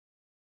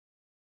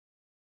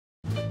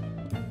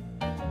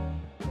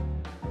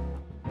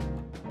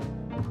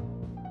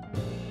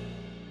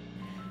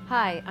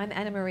Hi, I'm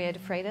Anna Maria de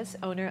Freitas,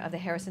 owner of the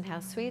Harrison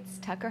House Suites,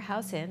 Tucker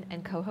House Inn,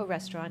 and Coho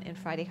Restaurant in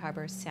Friday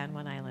Harbor, San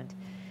Juan Island.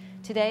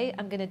 Today,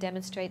 I'm going to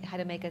demonstrate how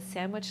to make a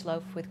sandwich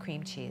loaf with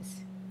cream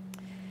cheese.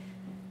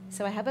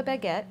 So I have a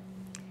baguette,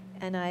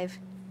 and I've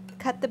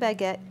cut the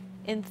baguette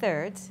in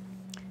thirds.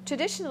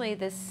 Traditionally,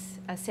 this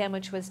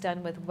sandwich was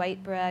done with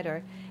white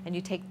bread, and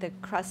you take the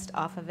crust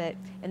off of it,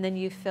 and then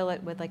you fill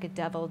it with like a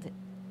deviled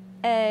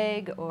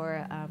egg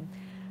or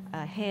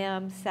a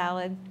ham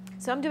salad.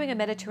 So I'm doing a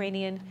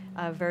Mediterranean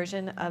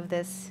version of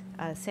this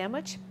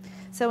sandwich.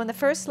 So in the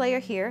first layer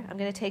here, I'm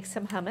going to take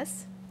some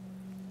hummus.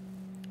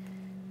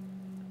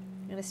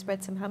 I'm going to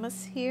spread some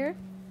hummus here.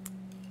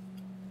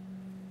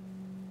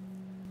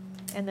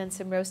 And then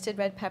some roasted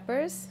red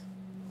peppers.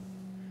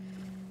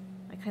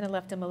 I kind of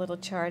left them a little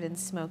charred and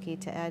smoky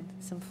to add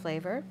some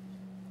flavor.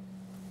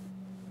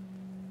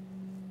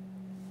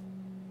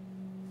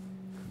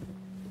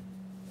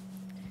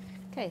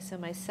 Okay, so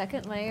my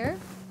second layer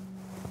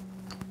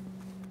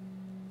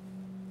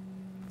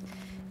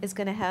is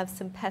going to have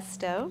some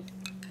pesto,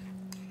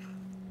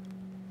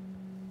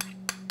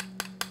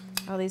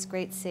 all these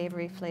great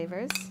savory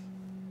flavors.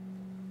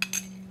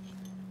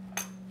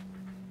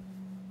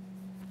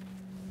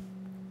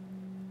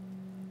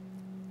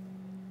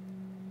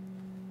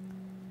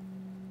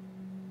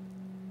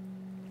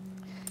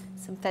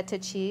 Some feta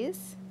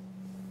cheese.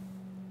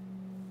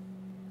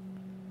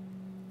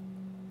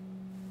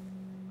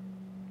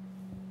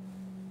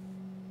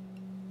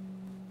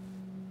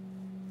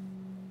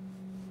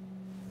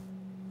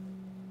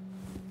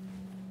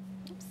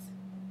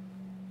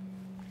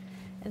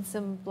 And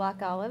some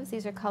black olives.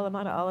 These are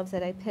Kalamata olives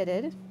that I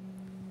pitted.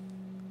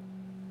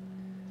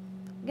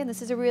 Again,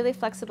 this is a really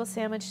flexible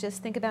sandwich.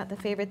 Just think about the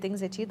favorite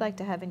things that you'd like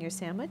to have in your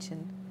sandwich.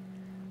 And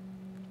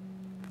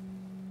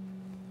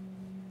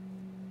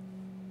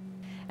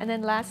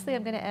then lastly,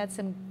 I'm going to add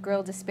some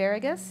grilled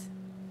asparagus.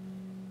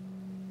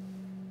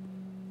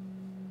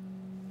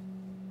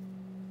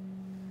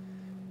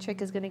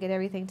 Trick is going to get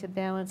everything to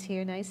balance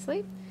here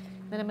nicely.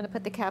 Then I'm going to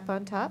put the cap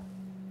on top.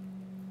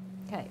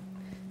 Okay.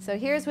 So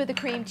here's where the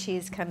cream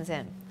cheese comes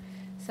in.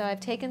 So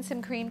I've taken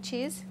some cream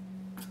cheese.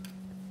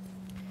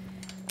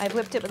 I've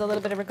whipped it with a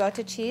little bit of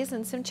ricotta cheese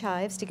and some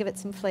chives to give it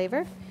some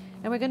flavor.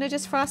 And we're going to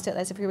just frost it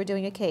as if we were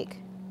doing a cake.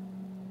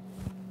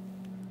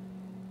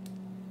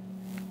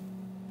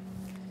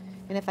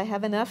 And if I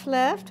have enough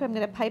left, I'm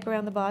going to pipe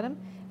around the bottom,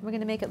 and we're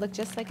going to make it look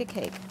just like a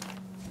cake.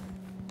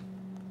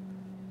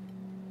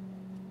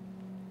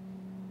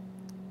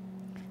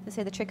 I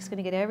say the trick is going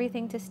to get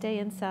everything to stay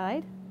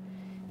inside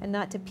and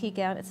not to peek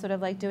out. It's sort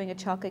of like doing a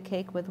chocolate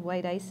cake with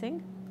white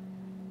icing.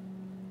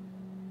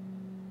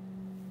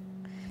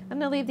 I'm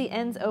going to leave the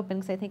ends open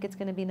because I think it's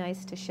going to be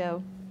nice to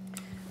show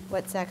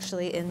what's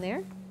actually in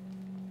there.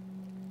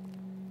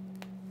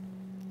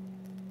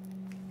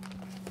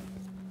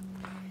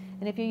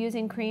 And if you're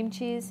using cream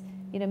cheese,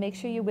 make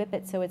sure you whip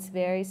it so it's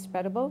very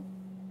spreadable.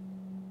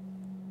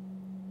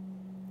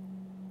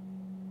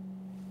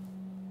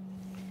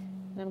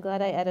 And I'm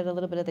glad I added a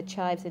little bit of the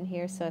chives in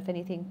here, so if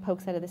anything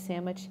pokes out of the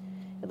sandwich,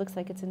 it looks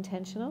like it's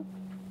intentional.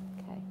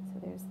 Okay, so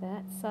there's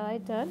that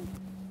side done.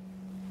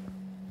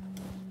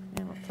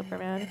 And we'll flip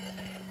around and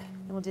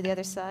we'll do the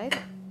other side.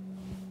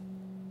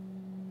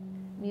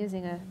 I'm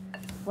using a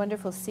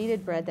wonderful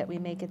seeded bread that we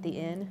make at the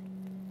inn.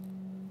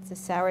 It's a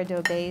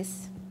sourdough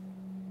base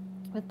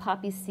with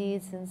poppy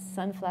seeds and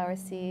sunflower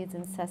seeds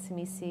and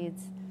sesame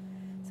seeds.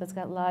 So it's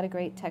got a lot of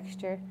great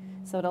texture,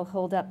 so it'll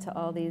hold up to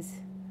all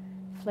these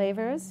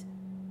flavors.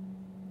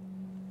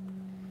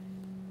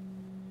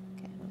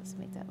 Okay, we'll just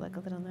make that look a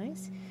little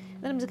nice.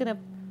 And then I'm just going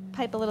to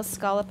pipe a little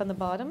scallop on the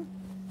bottom.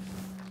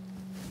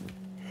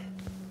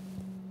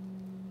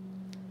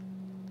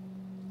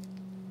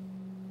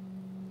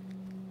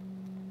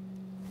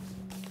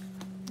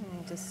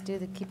 And just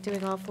keep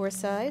doing all four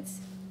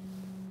sides.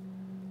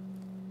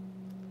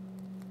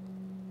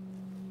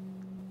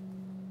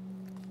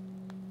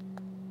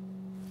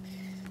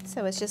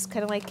 So it's just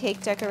kind of like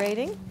cake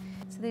decorating.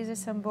 So these are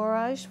some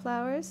borage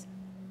flowers.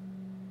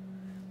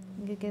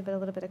 I'm going to give it a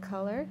little bit of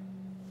color.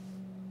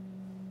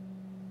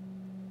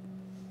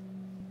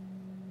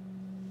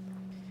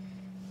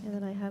 And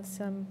then I have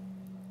some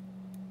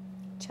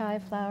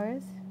chive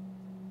flowers.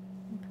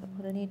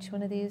 Put in each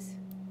one of these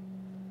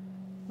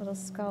little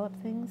scallop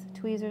things.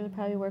 Tweezers would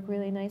probably work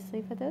really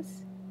nicely for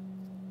this.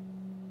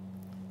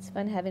 It's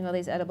fun having all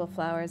these edible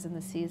flowers in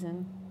the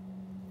season.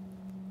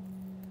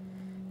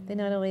 They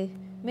not only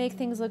make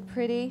things look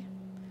pretty,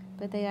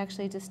 but they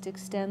actually just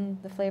extend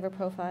the flavor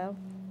profile.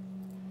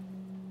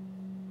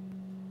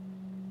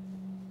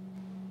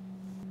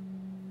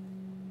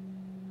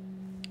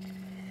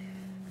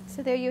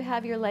 So there you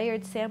have your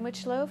layered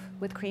sandwich loaf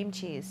with cream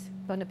cheese.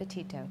 Bon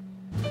appetito.